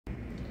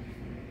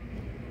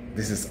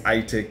This is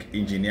high-tech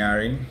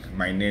engineering.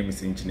 My name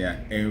is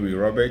Engineer Henry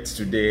Roberts.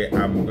 Today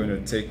I'm going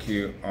to take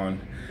you on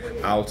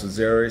how to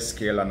zero a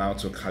scale and how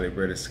to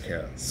calibrate a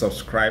scale.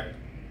 Subscribe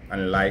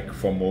and like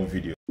for more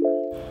videos.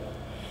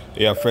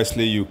 Yeah,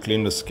 firstly you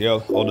clean the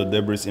scale. All the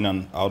debris in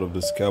and out of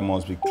the scale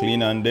must be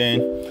clean, and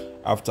then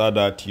after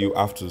that you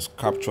have to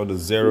capture the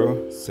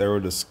zero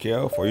the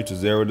scale. For you to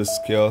zero the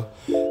scale,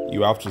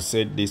 you have to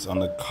set this on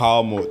the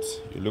cal mode.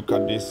 You look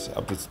at this, you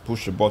have to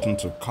push the button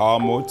to cal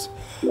mode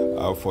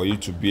for you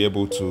to be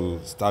able to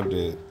start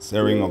the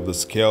zeroing of the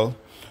scale,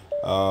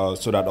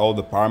 so that all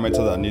the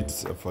parameters that need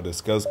for the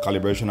scale's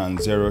calibration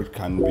and zero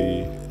can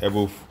be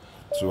able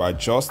to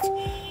adjust.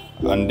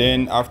 And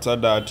then after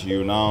that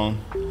you now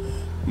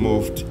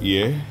moved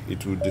here,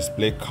 it will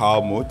display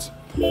cal mode.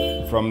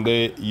 From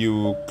there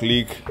you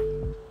click,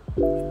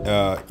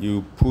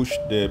 you push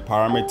the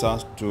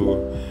parameters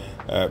to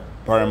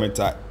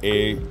parameter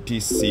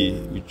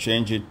ATC. You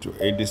change it to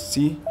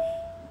ADC.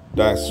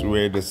 That's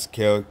where the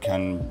scale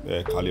can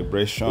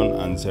calibration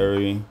and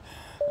zeroing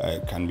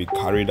can be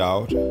carried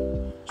out.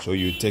 So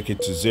you take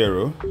it to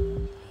zero.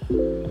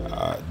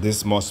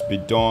 This must be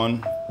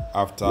done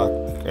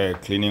after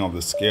cleaning of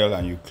the scale,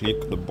 and you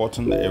click the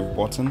button, the F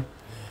button,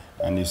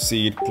 and you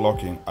see it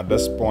clocking. At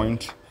this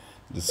point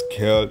the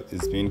scale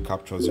is being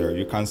captured zero.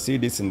 You can see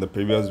this in the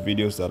previous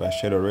videos that I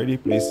shared already.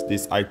 Please,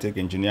 this high-tech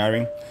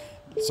engineering,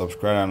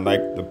 subscribe and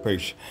like the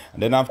page.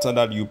 And then after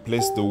that you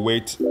place the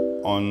weight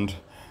on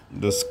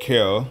the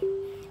scale,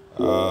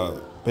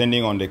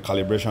 depending on the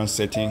calibration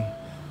setting.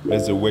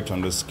 Place the weight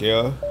on the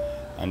scale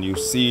and you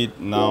see it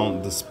now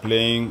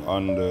displaying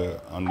on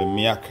the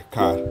MEAG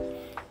card.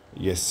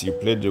 Yes, you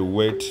place the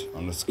weight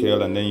on the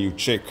scale and then you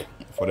check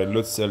for the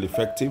load cell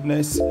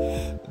effectiveness.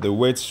 The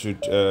weight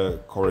should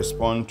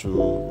correspond to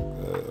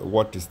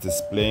what is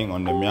displaying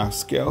on the MEAG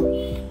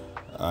scale.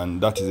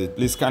 And that is it.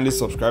 Please kindly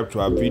subscribe to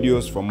our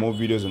videos for more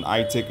videos on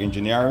high-tech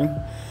engineering.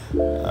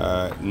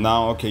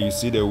 Now, okay, you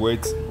see the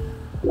weight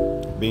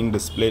being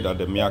displayed at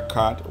the MEAG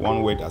card.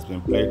 One weight has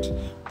been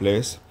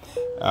placed,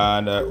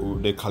 and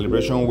the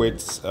calibration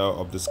weight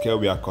of the scale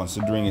we are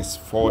considering is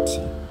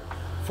 40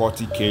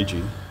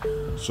 kg.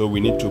 So we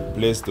need to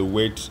place the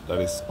weight that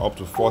is up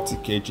to 40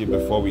 kg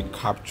before we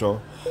capture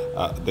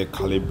the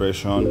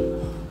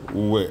calibration,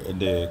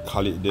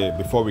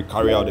 before we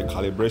carry out the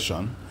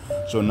calibration.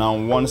 So now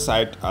one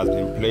side has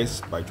been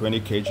placed by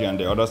 20 kg and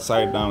the other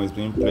side now is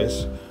being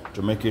placed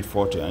to make it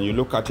 40. And you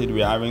look at it,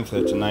 we are having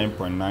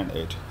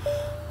 39.98.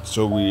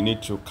 So we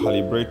need to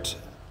calibrate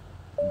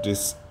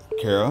this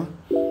scale.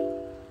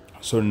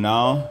 So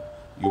now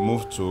you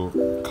move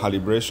to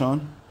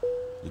calibration.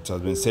 It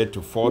has been set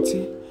to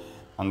 40,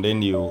 and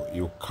then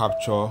you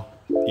capture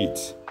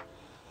it.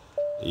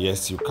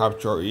 Yes, you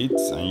capture it,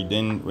 and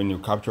then when you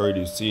capture it,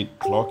 you see it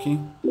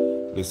clocking.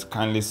 Please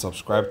kindly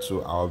subscribe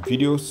to our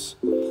videos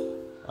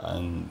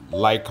and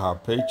like our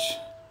page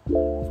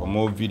for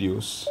more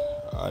videos.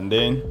 And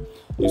then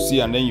you see,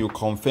 and then you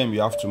confirm.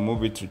 You have to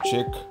move it to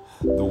check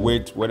the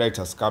weight, whether it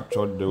has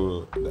captured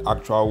the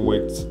actual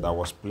weight that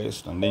was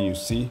placed, and then you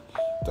see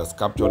it has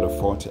captured the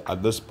 40.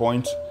 At this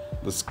point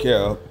the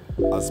scale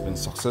has been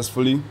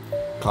successfully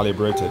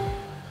calibrated.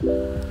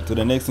 So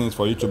the next thing is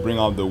for you to bring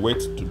out the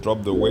weight, to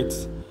drop the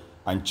weight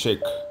and check,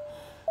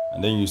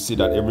 and then you see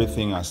that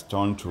everything has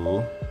turned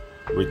to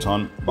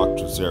return back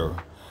to zero.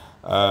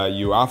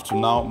 You have to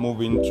now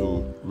move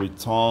into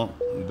return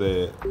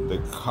the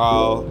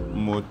cal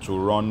mode to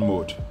run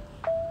mode,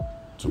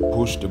 to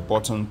push the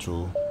button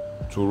to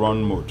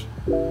run mode.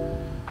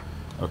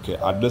 Okay,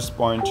 at this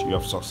point you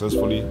have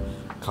successfully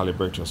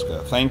calibrated your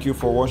scale. Thank you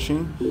for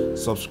watching.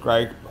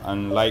 Subscribe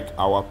and like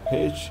our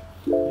page.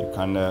 You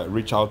can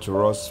reach out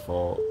to us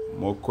for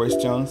more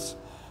questions,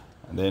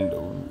 and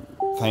then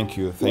thank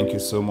you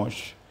so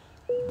much.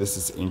 This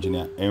is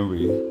Engineer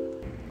Henry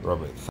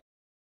Roberts.